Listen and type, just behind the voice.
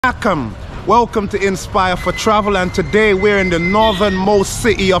Welcome to Inspire for Travel, and today we're in the northernmost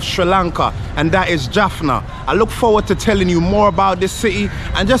city of Sri Lanka, and that is Jaffna. I look forward to telling you more about this city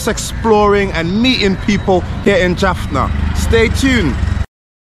and just exploring and meeting people here in Jaffna. Stay tuned.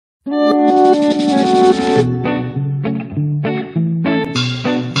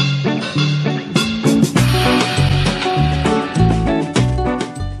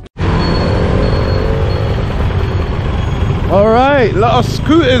 Alright, lot of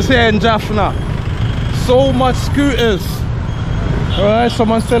scooters here in Jaffna. So much scooters. Alright,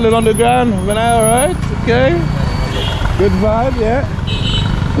 someone's selling on the ground. Alright, okay. Good vibe, yeah.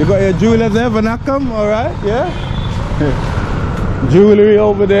 You got your jewelers there, Vanakam, alright, yeah. Jewelry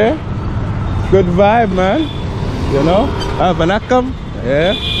over there. Good vibe, man. You know, Vanakam,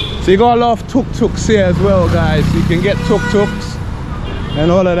 yeah. So you got a lot of tuk-tuks here as well, guys. You can get tuk-tuks and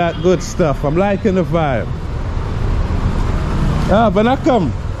all of that good stuff. I'm liking the vibe.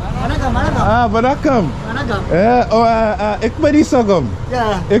 Vanakam. Vanakam. Ik ben die sagam.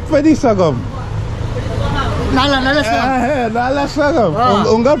 Ja. Ik ben die sagam. Nala sagam.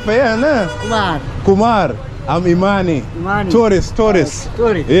 Ungal pe na. Kumar. I'm Imani. Tourist.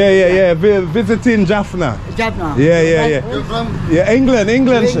 Yeah. Visiting Jaffna. Jaffna. Yeah. You're from? Yeah,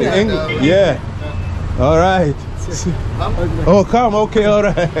 England. Yeah. All right. Oh, come. Okay, all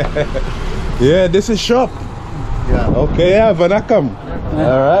right. Yeah, this is shop. Yeah. Okay, yeah, Vanakam.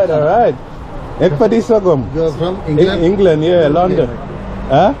 All right. Ekpadisagam. You're from England? England, yeah, London.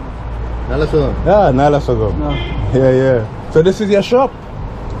 Huh? Nalasogam. Yeah, Nalasogam. No. Yeah. So this is your shop?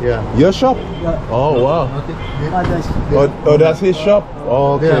 Yeah. Your shop? Yeah. Oh, wow. Oh, that's his shop?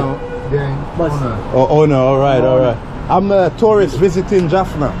 Oh, okay. Oh, owner, all right. I'm a tourist visiting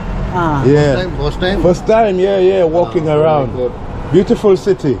Jaffna. Yeah. First time, yeah, walking around. Beautiful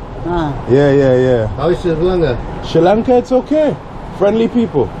city. Yeah. How is Sri Lanka? Sri Lanka, it's okay. Friendly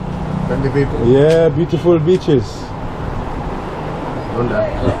people. Yeah, beautiful beaches.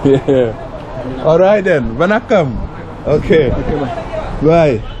 Yeah. All right then. Vanakam. Okay.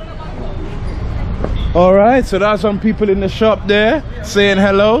 Bye. All right. So there's some people in the shop there saying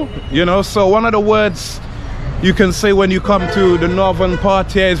hello. You know. So one of the words you can say when you come to the northern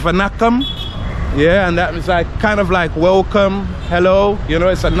part here is Vanakam. Yeah, and that is like kind of like welcome, hello. You know,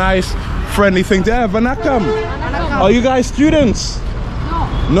 it's a nice, friendly thing to have. Vanakam. Are you guys students?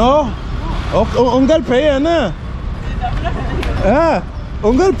 No. Ungal paya na.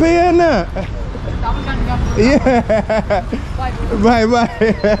 Ungal paya na. Yeah. Bye.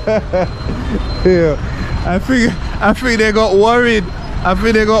 Yeah. I think they got worried. I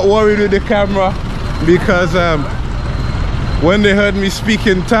think they got worried with the camera because when they heard me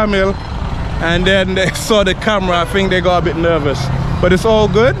speaking Tamil and then they saw the camera, I think they got a bit nervous. But it's all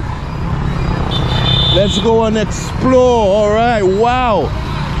good. Let's go and explore. All right. Wow.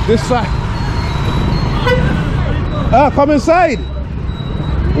 This side. Come inside.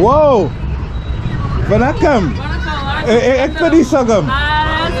 Whoa. Vanakam. Ekpadisagam.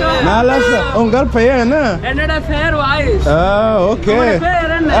 Nalasa. Ungal paya na. Ended fair wise. Okay.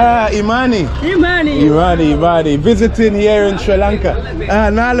 Imani. Visiting here in Sri Lanka.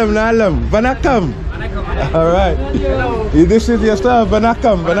 Nalam. Vanakam. All right. This is your stuff.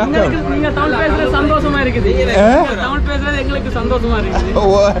 Vanakam.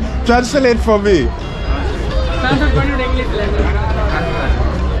 Translate for me.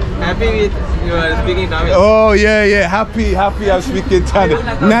 Happy with you are speaking Tamil. Oh yeah. Happy I'm speaking Tamil.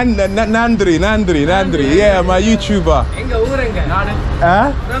 Nandri. Yeah, my YouTuber.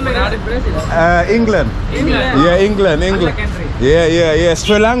 England. Yeah, England. Yeah.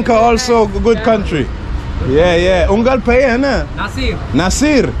 Sri Lanka also a good country. Yeah. Ungal paya na?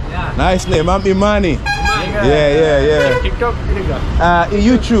 Nasir. Yeah. Nice name. I'm Imani. Yeah. TikTok.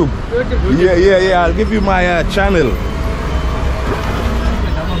 YouTube. Yeah. I'll give you my channel.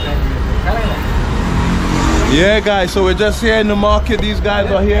 Yeah, guys, so we're just here in the market. These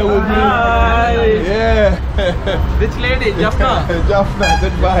guys are here with me. Yeah. Which lady? Jaffna. Jaffna,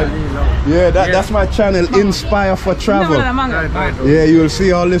 good vibe. Yeah, that's my channel, Inspire for Travel. Yeah, you'll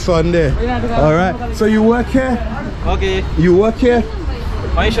see all this on there. All right. So you work here? Okay. You work here?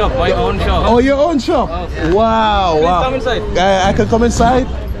 My shop, my own shop. Oh, your own shop? Okay. Wow. Please come inside. I can come inside?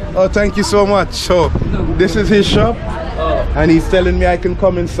 Oh, thank you so much. So this is his shop, and he's telling me I can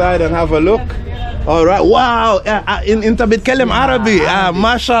come inside and have a look. All right. Wow. انت بتكلم عربي.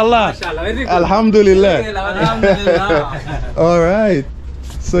 ما شاء الله. الحمد لله. All right.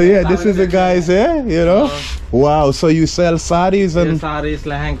 So yeah, this is the guys here, you know. Wow, so you sell saris and Saris,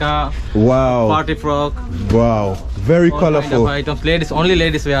 lehenga, wow, party frock. wow, very All kind colorful. of items. Ladies, only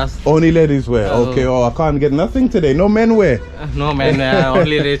ladies wears. Only ladies wear. Okay. Oh, I can't get nothing today. No men wear. No man,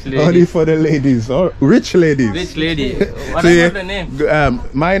 only rich ladies. Only for the ladies. Oh, rich ladies. Rich lady. What See, about the name?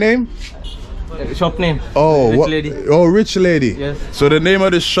 My name? Shop name. Oh, Rich what? lady. Oh, Rich Lady. Yes. So the name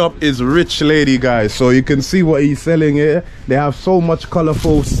of the shop is Rich Lady, guys. So you can see what he's selling here. They have so much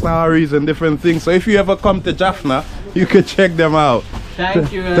colorful saris and different things. So if you ever come to Jaffna, you can check them out.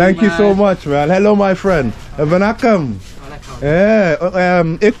 Thank you. Thank you so much, man. Hello, my friend. Vanakam.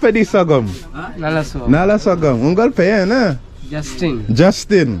 Ik pedi sagam. Nala sagam. Ungal pe na.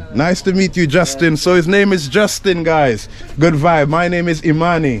 Justin. Nice to meet you, Justin. So his name is Justin, guys. Good vibe. My name is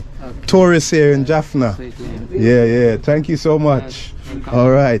Imani. Tourist here in Jaffna. Yeah. Thank you so much. All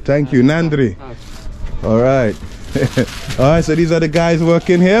right. Thank you, Nandri. All right. All right. So these are the guys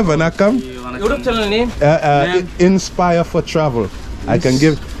working here. Vanakam. YouTube channel name? Inspire for Travel.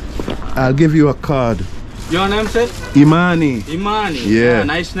 I'll give you a card. Your name, sir? Imani. Yeah.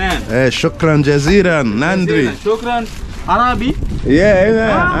 Nice name. Shukran jaziran. Nandri. Shukran. Arabi?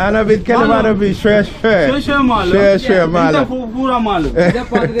 Yeah, أنا بتكلم عربي شوي ماله pura malu.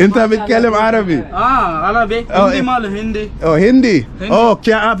 أنت بتكلم عربي Arabi. Hindi malu, Hindi. Oh, Hindi. Oh,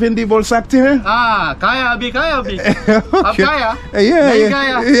 क्या आप हिंदी बोल सकते हैं? Kaya abhi. Ab kaya?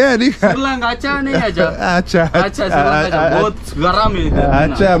 Yeah, Sri Lanka अच्छा नहीं है जा. अच्छा Sri Lanka बहुत गरम है.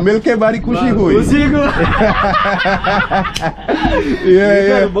 अच्छा मिलके बड़ी खुशी हुई. खुशी को.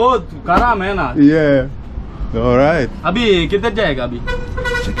 Yeah. बहुत गरम है ना. Yeah. All right. अभी किधर जाएगा अभी?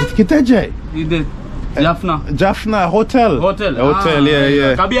 किधर जाए? इधर Jaffna hotel.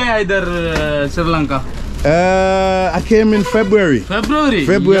 Yeah. कभी आया इधर Sri Lanka? I came in February. Yeah.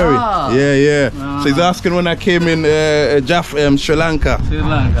 So he's asking when I came in Sri Lanka.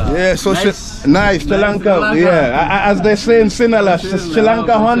 Yeah, so nice. Sri Lanka. Yeah, as they say in Sinhala, Sri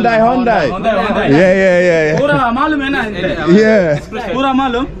Lanka Hyundai. Yeah. पूरा मालूम है ना? Yeah. पूरा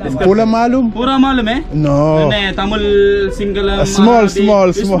मालूम? पूरा मालूम है? No. मैंने Tamil single small.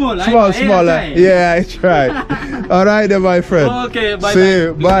 Yeah, I tried. All right then, my friend. Okay, bye. See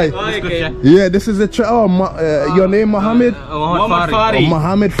you. Bye. Okay. Yeah, this is the your name Mohammed?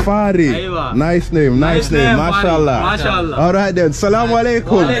 Mohammed Fari. Nice name. Mashallah. All right then. Assalamu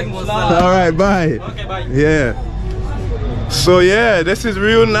alaikum. All right, bye. Okay, bye. Yeah. So yeah, this is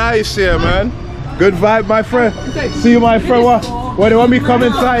real nice here, man. Good vibe, my friend. See you, my friend. What do you want me to come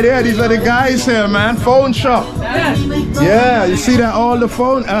inside here? These are the guys here, man. Phone shop. Yeah, you see that all the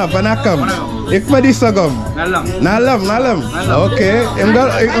phone? Vanakam. Ikmadi sagam. Nalam. Okay.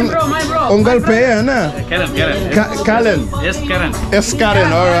 Ungal pay, na? Karen. Yes,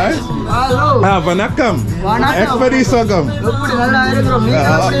 Karen. All right. Vanakam. Ikmadi sagam.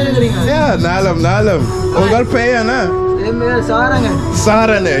 Yeah, Nalam. Ungal pay, na?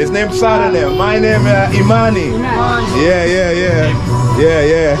 Sarane. His name's Sarane. My name Imani. Yeah.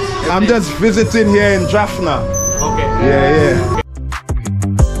 I'm just visiting here in Jaffna. Okay. Yeah.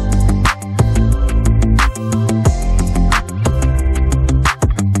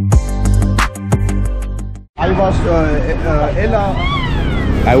 I was Ella.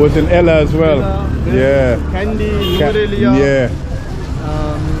 I was in Ella as well. Yeah. Candy, Nurelia. Yeah.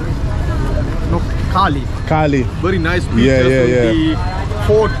 Kali. Very nice pictures. Yeah. The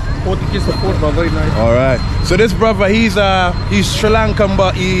fort, Portuguese fort was very nice. All right. So this brother, he's Sri Lankan,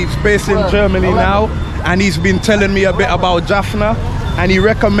 but he's based in Germany now, and he's been telling me a bit about Jaffna, and he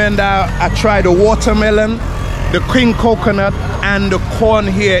recommended I try the watermelon, the king coconut, and the corn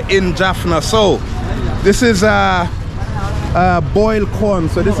here in Jaffna. So this is boiled corn.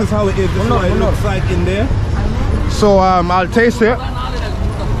 So this is how it is. This is what it looks like in there. So I'll taste it.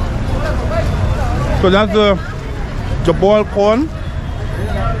 So that's the boiled corn.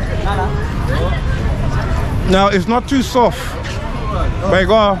 Now it's not too soft. But it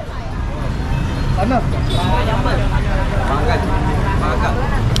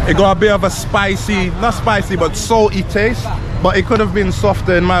got a bit of a spicy, not spicy, but salty taste. But it could have been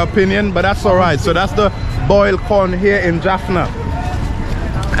softer in my opinion, but that's alright. So that's the boiled corn here in Jaffna.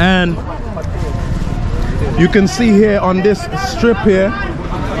 And you can see here on this strip here,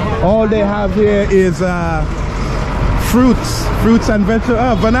 all they have here is fruits and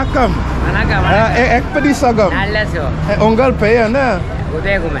vegetables. Vanakam. Ekpedi sagam. Ungal paya na.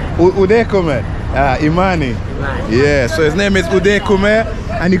 Udekume. Imani. Yeah, so his name is Udekume,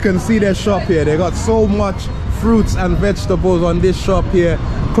 and you can see their shop here. They got so much fruits and vegetables on this shop here,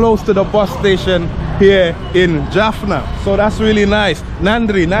 close to the bus station here in Jaffna. So that's really nice.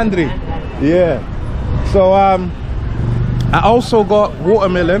 Nandri. Yeah. So I also got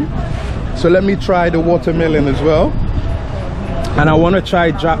watermelon. So let me try the watermelon as well. And I want to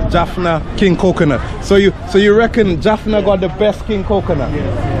try Jaffna King Coconut. So you reckon Jaffna got the best King Coconut?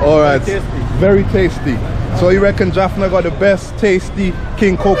 Yes. All right. Very tasty. Very tasty. So you reckon Jaffna got the best tasty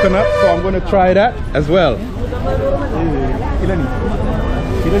King Coconut? So I'm going to try that as well.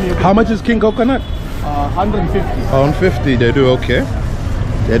 How much is King Coconut? 150. 150. They do, okay.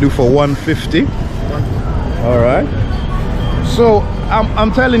 They do for 150. All right. So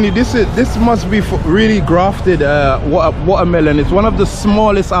I'm telling you, this must be really grafted watermelon. It's one of the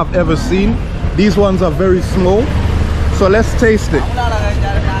smallest I've ever seen. These ones are very small. So let's taste it.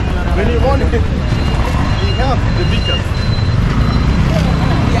 When you want it, we have the biggest.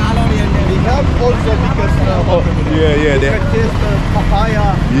 We have also biggest watermelon. Yeah, yeah. You can taste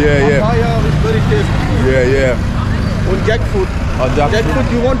papaya. Yeah. Papaya is very tasty. Yeah. On jackfruit. Jackfruit,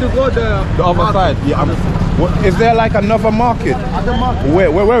 you want to go the other market. side. Yeah. Is there like another market? Other market.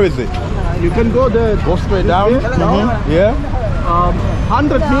 Where is it? You can go Go straight down. Yeah.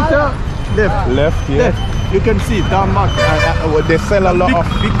 100 meter left. Left. Yeah. Left. You can see down market. They sell a lot of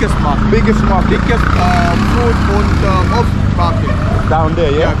biggest market. biggest market Biggest food on off market. down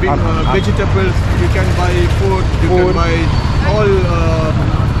there. Yeah. Big vegetables. You can buy food. You can buy all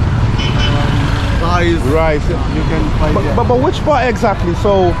rice. Rice. You can buy. But which part exactly?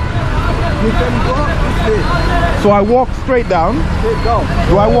 So you can go this way. so I walk straight down. Straight down.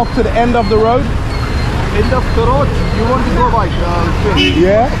 Do I walk to the end of the road? End of the road. You want to go right. Straight.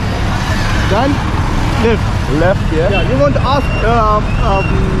 Yeah. Then left. Left. Yeah. Yeah. You want to ask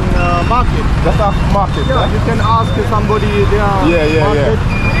market. That's our market. Yeah. Right? You can ask somebody there. Yeah. Market.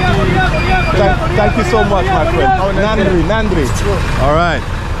 Thank you so much, my friend. Nandri. All right.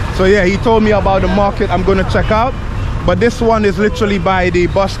 So yeah, he told me about the market I'm going to check out. But this one is literally by the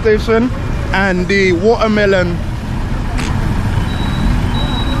bus station, and the watermelon,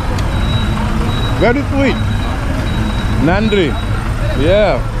 very sweet. Nandri.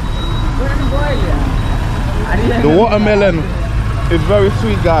 Yeah. The watermelon is very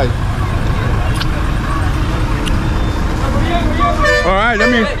sweet, guys. All right,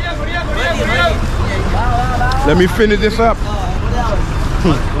 let me finish this up.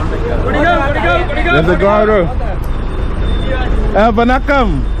 There's a garter.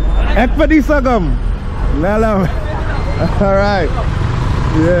 Vanakam. Ekpadi sagam. Nalam. All right.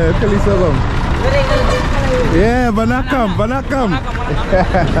 Yeah, Ekpadi sagam. Yeah, Vanakam.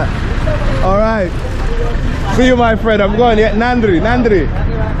 All right. See you, my friend. I'm going. Yeah, Nandri.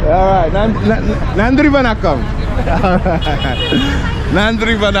 All right. Nandri Vanakam. All right.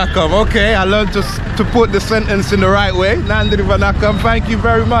 Nandri Vanakam. Okay, I learned to put the sentence in the right way. Nandri Vanakam. Thank you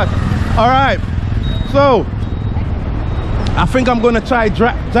very much. All right. So I think I'm going to try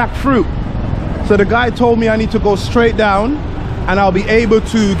jackfruit. So the guy told me I need to go straight down, and I'll be able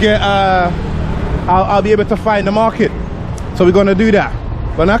to get I'll be able to find the market. So we're going to do that.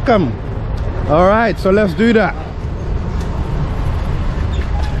 Vanakam. All right, so let's do that.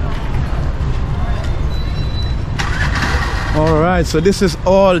 All right, so this is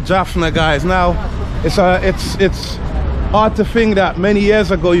all Jaffna, guys. Now it's hard to think that many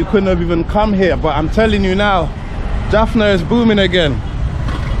years ago you couldn't have even come here, but I'm telling you now, Jaffna is booming again.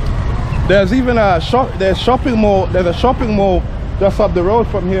 There's even a shopping mall. There's a shopping mall just up the road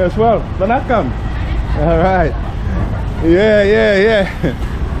from here as well. Vanakam. All right. Yeah.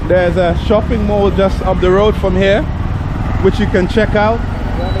 There's a shopping mall just up the road from here, which you can check out.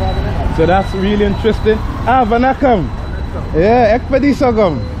 So that's really interesting. Vanakam. Yeah, ekpedi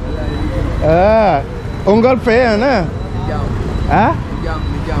sagam. Ungal pe na?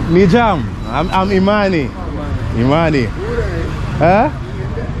 Mijam. I'm Imani.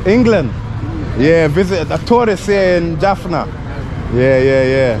 England. Yeah, visit a tourist here in Jaffna.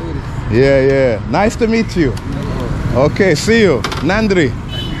 Yeah. Nice to meet you. Okay, see you. Nandri.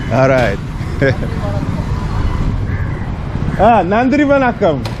 All right. Nandri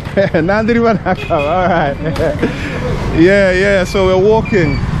Vanakam. Nandri Vanakam. All right. Yeah. So we're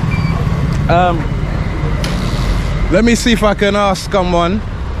walking. Let me see if I can ask someone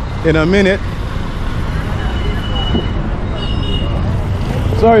in a minute.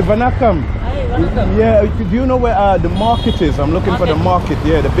 Sorry, Vanakam. Yeah, do you know where the market is? I'm looking for the market.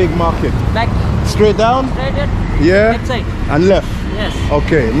 Yeah, the big market. Back. Straight down? Straight in. Yeah. Left side. And left. Yes.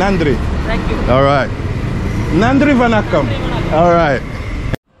 Okay, Nandri. Thank you. All right. Nandri Vanakam. All right.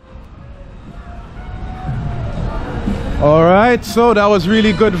 All right, so that was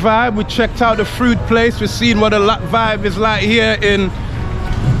really good vibe. We checked out the fruit place. We've seen what the vibe is like here in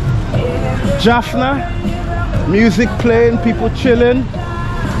Jaffna. Music playing, people chilling.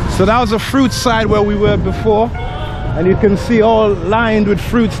 So that was the fruit side where we were before. and you can see all lined with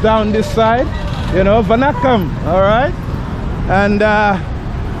fruits down this side, you know, Vanakam. All right, and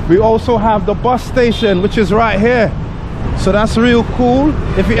we also have the bus station, which is right here. So that's real cool.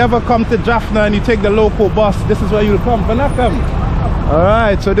 If you ever come to Jaffna and you take the local bus, this is where you'll come, Vanakam. All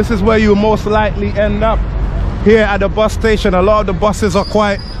right, so this is where you most likely end up, here at the bus station. A lot of the buses are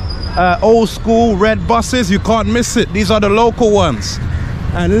quite old school red buses. You can't miss it. These are the local ones,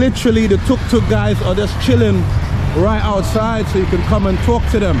 and literally the tuk-tuk guys are just chilling right outside, so you can come and talk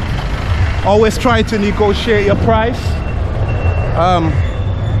to them. Always try to negotiate your price.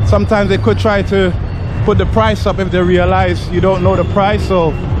 Sometimes they could try to put the price up if they realize you don't know the price,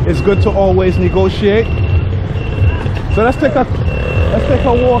 so it's good to always negotiate. So let's take a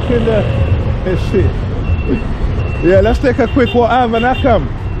walk in the, let's see. Yeah, let's take a quick walk. Vanakam.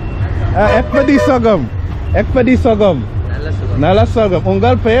 Ekpadi Sogam. Nala Sogam.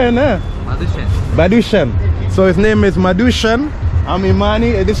 Ungal paya na? Madushan. So his name is Madushan. I'm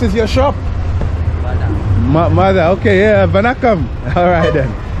Imani. This is your shop? Mother. Okay, yeah, Vanakam. All right then.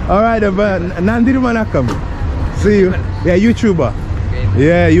 All right, Nandiri Vanakam. See you. Yeah, YouTuber.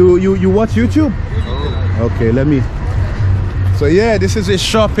 Yeah, you watch YouTube? Okay, let me. So yeah, this is a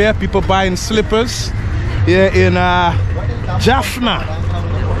shop here. People buying slippers here in Jaffna.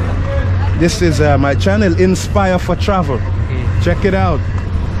 This is my channel, Inspire for Travel. Check it out.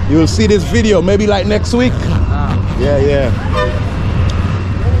 You'll see this video maybe like next week. Yeah.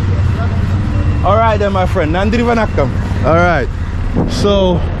 All right then, my friend. Nandiri Vanakam. All right.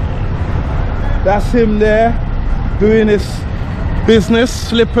 So that's him there doing his business,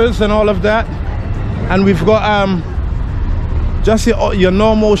 slippers and all of that. And we've got just your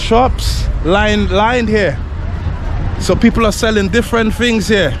normal shops lined here. So people are selling different things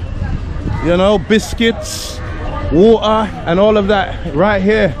here, you know, biscuits, water and all of that right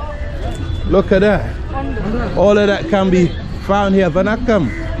here. Look at that. All of that can be found here. Vanakam.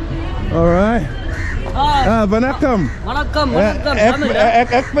 All right. Vanakam.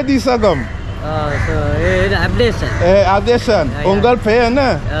 Ekpadi Sagam. Abdesan. Ungal paya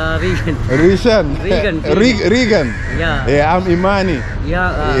na? Regan. Yeah, I'm Imani.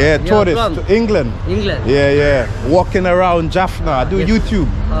 Yeah, tourist to England. Yeah. Walking around Jaffna. I do YouTube.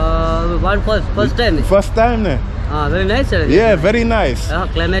 First time. First time, ne? Very nice. Yeah, very nice.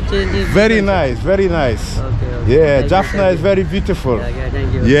 Climate change is very nice. Okay. Yeah, Jaffna is very beautiful.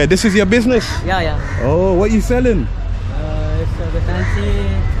 Thank you. Yeah, this is your business? Yeah. Oh, what are you selling? It's the fancy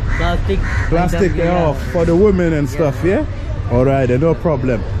plastic for the women and stuff, yeah? All right, no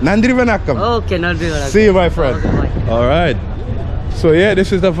problem. Nandiri Vanakam. Okay, Nandiri Vanakam. See you, my friend. Okay, all right. So yeah,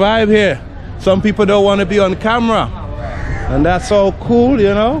 this is the vibe here. Some people don't want to be on camera, and that's all cool,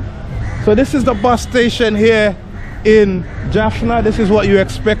 you know? So this is the bus station here in Jaffna. This is what you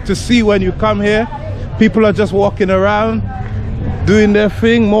expect to see when you come here. People are just walking around, doing their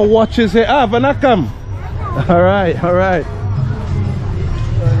thing. More watches here. Vanakam. All right.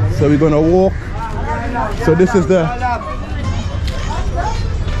 So we're gonna walk. So this is the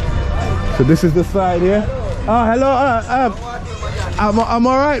side here. Hello. I'm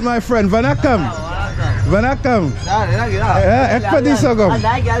all right, my friend. Vanakam. Ekpadi Sogam.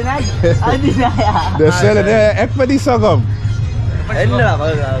 They're selling Ekpadi Sogam.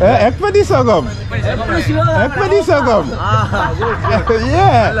 Ekpadi Sogam.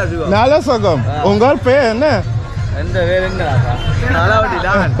 Yeah. Nala Sogam. Ungal paya na?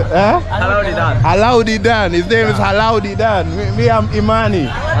 Alaudidan. His name is Alaudidan. Me, I'm Imani.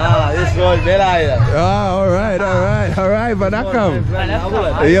 This was Bela. All right, Vanakam.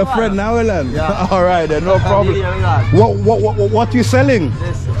 Your friend Nawalan. Yeah. All right, no problem. What you selling?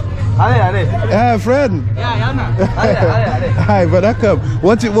 Friend. Hi, Vanakam.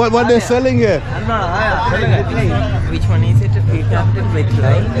 What they selling here? Which one is it? We have the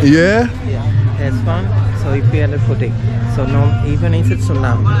line. Yeah. That's one. So if we are putting, so no, even if it's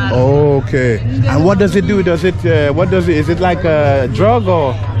tsunami. Okay. And what does it do? Is it like a drug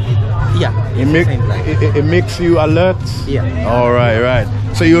or? Yeah. It makes you alert? Yeah. All right.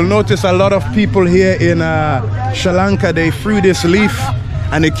 So you'll notice a lot of people here in Sri Lanka, they threw this leaf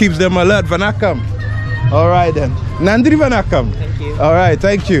and it keeps them alert. Vanakam. All right then. Nandiri Vanakam. Thank you. All right,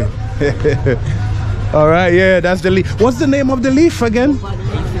 thank you. All right, yeah, that's the leaf. What's the name of the leaf again?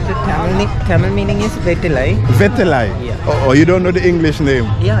 The Tamil meaning is Vetilai. Vetilai? Yeah. Oh, you don't know the English name?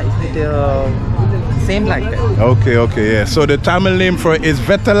 Yeah, it's same like that. Okay, yeah. So the Tamil name for it is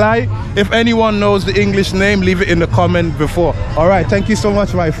Vetilai. If anyone knows the English name, leave it in the comment before. All right, thank you so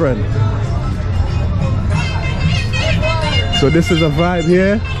much, my friend. So this is a vibe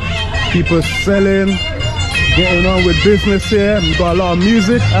here. People selling, getting on with business here. We've got a lot of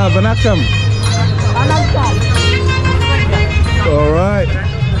music. Vanakam. All right.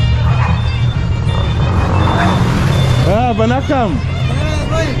 Ah, Vanakam.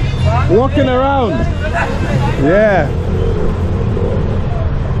 Walking around. Yeah.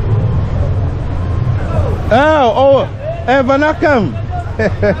 Oh, Vanakam.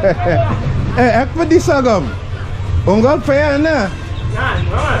 Ek di sagam. Unggal paya na.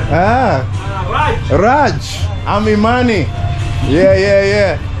 Raj. I'm Imani.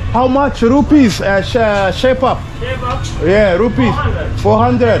 Yeah. How much rupees? Shape up. Yeah, rupees.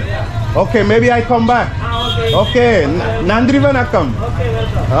 400. Okay, maybe I come back. Okay. Nandri Vanakam.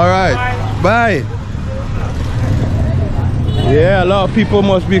 All right. Bye. Yeah, a lot of people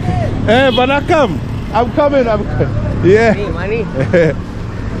must be. Hey, Vanakam. I'm coming. Yeah. Hey, money.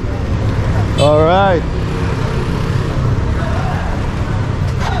 All right.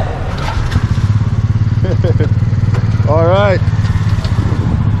 All right.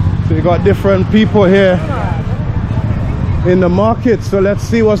 So you got different people here in the market. So let's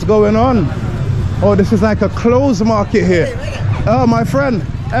see what's going on. Oh, this is like a closed market here. Oh, my friend.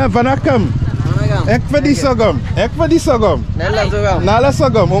 Vanakam. Ekvadi sagam. Nala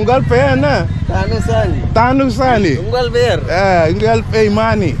sagam. Ungal pe na. Tanusani. Ungal bear. Ungal pe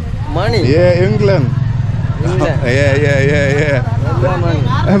Mani. Money. Yeah, England. Yeah.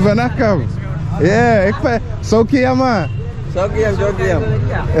 Vanakam. Yeah, Sokiyama. Sokiam.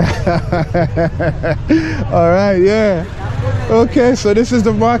 All right, yeah. Okay, so this is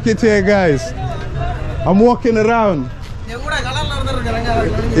the market here, guys. I'm walking around.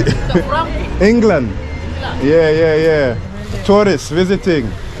 England. Yeah. Tourists visiting.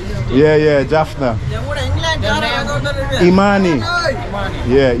 Yeah, Jaffna. Imani.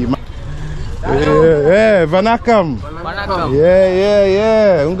 Yeah, Imani. Yeah, Vanakam.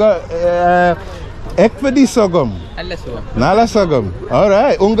 Yeah. Ungal Ekvadi sogam. Nala sogam. All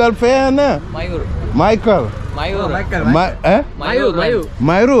right. Ungal pe na. Michael.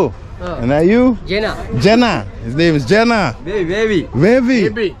 Mayuru. And are you? Jenna. His name is Jenna. Baby.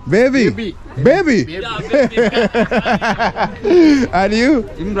 And you?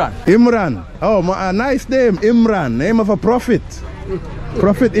 Imran. Oh, a nice name, Imran. Name of a prophet.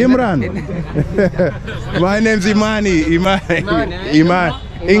 Prophet Imran. My name's Imani. Iman.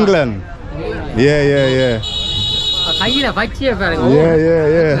 England. Yeah. Yeah.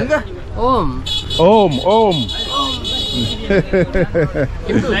 Om.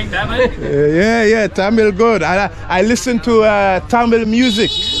 Yeah, Tamil good. I listen to Tamil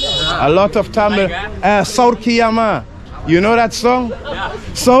music. A lot of Tamil. Saurkiyama. You know that song?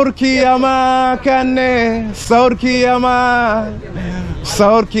 Saurkiyama kanne, Saurkiyama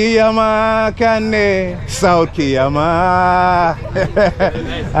kanne, Saurkiyama.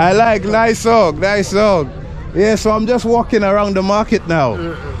 I like, nice song. Yeah, so I'm just walking around the market now.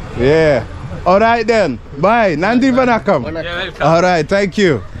 Yeah. All right then. Bye. Nandi Vanakam. All right. Thank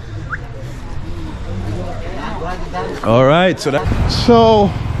you. All right. So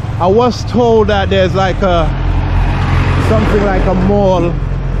I was told that there's like something like a mall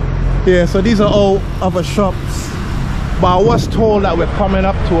here. So these are all other shops. But I was told that we're coming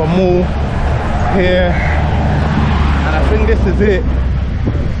up to a mall here. And I think this is it.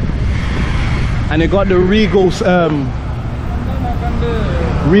 And they got the Regal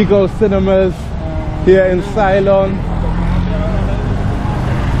Cinemas here in Ceylon.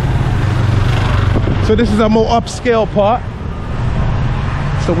 So this is a more upscale part.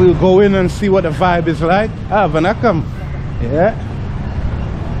 So we'll go in and see what the vibe is like. Vanakam. Yeah.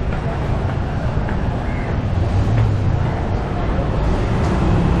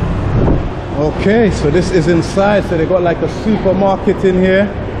 Okay, so this is inside. So they got like a supermarket in here.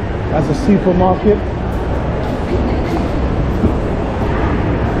 That's a supermarket.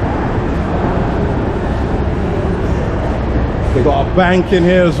 They got a bank in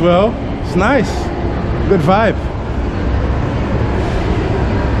here as well. It's nice. Good vibe.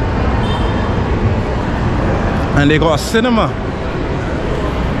 And they got a cinema.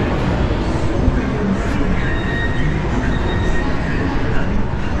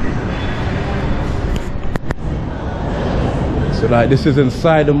 So like this is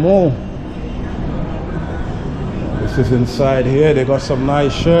inside the mall. This is inside here. They got some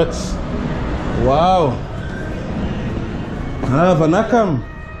nice shirts. Wow. Vanakam.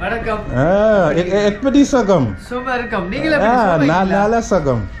 Ekpedi sagam. Welcome. Nala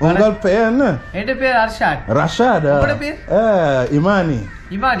sagam. Ungal pe na? Ente per Arshad. Rashad. Imani.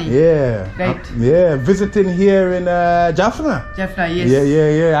 Yeah. Right. Yeah, visiting here in Jaffna. Jaffna, yes.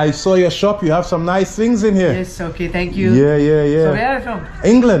 Yeah. I saw your shop. You have some nice things in here. Yes, okay, thank you. Yeah. So where are you from?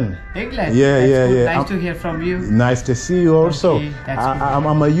 England. England? Yeah. Good. Nice to hear from you. Nice to see you also. Okay, that's I'm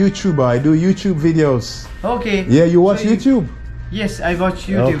a YouTuber. I do YouTube videos. Okay. Yeah, you watch YouTube? Yes, I watch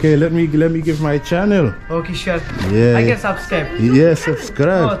YouTube. Okay, let me give my channel. Okay, sure. Yeah. I can subscribe. Yeah,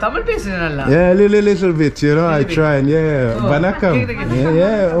 subscribe. Oh, Tamil பேசுறேன்ல. Yeah, little bit, you know, I try and yeah. Vanakkam.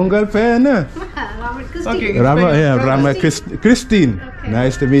 Yeah, ungal pena. Okay. Rama Christine. Okay.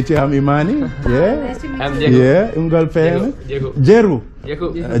 Nice to meet you. I'm Imani. Yeah. I'm Jehu. Yeah, ungal pena. Jeru.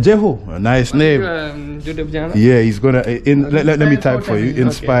 Jehu. Nice name. YouTube channel. Yeah, he's gonna let me type for you.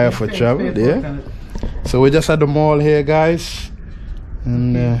 Inspire for travel. Yeah. So we're just at the mall here, guys.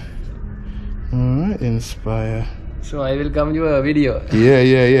 And inspire. So I will come to a video. Yeah.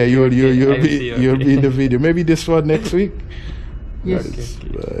 You'll be in the video. Maybe this one next week. Yes.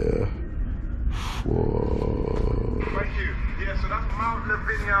 Inspire for. Thank you. Yeah, so that's Mount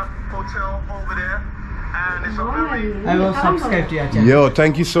Lavinia Hotel over there, and it's a very. I will subscribe to your channel. Yo,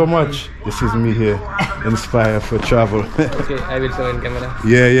 thank you so much. This is me here. Inspire for travel. Okay, I will show in camera.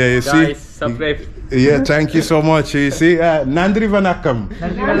 Yeah. You see. Guys, subscribe. Yeah, thank you so much. You see, Nandri Vanakkam.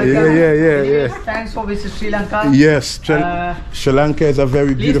 Yeah. Thanks for visiting Sri Lanka. Yes, Sri Lanka is a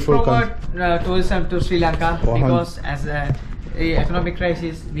very beautiful country. Please promote tourism to Sri Lanka because as a economic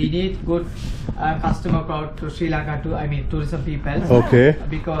crisis, we need good customer crowd to Sri Lanka tourism people. Okay.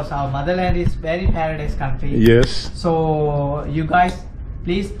 Because our motherland is very paradise country. Yes. So you guys,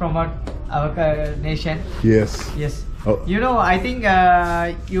 please promote our nation. Yes. Oh. You know, I think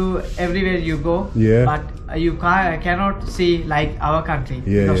you everywhere you go, but you cannot see like our country.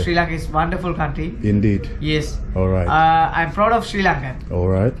 Because Sri Lanka is wonderful country. Indeed. Yes. All right. I'm proud of Sri Lanka. All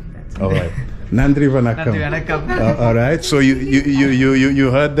right. Nandri Vanakkam. All right. So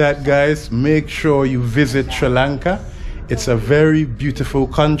you heard that, guys. Make sure you visit Sri Lanka. It's a very beautiful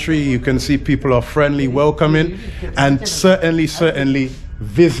country. You can see people are friendly, welcoming, and certainly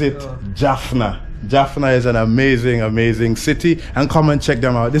visit Jaffna. Jaffna is an amazing city, and come and check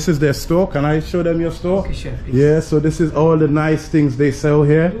them out. This is their store. Can I show them your store? Okay, sure. Yeah, so this is all the nice things they sell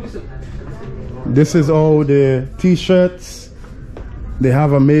here. This is all the t-shirts. They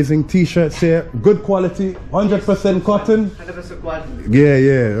have amazing t-shirts here. Good quality, 100% cotton. 100% quality.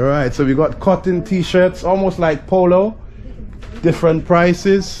 Yeah. All right, so we got cotton t-shirts, almost like polo. Different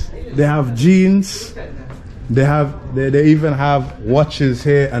prices. They have jeans. They even have watches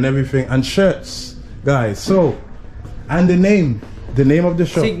here and everything, and shirts, guys. So, and the name of the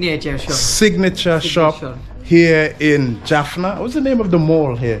shop, Signature Shop here in Jaffna. What's the name of the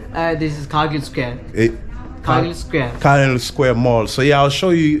mall here? This is Cargill Square. Cargill Square Mall. So yeah, I'll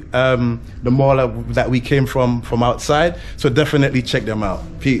show you the mall that we came from outside. So definitely check them out.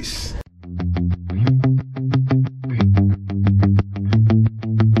 Peace.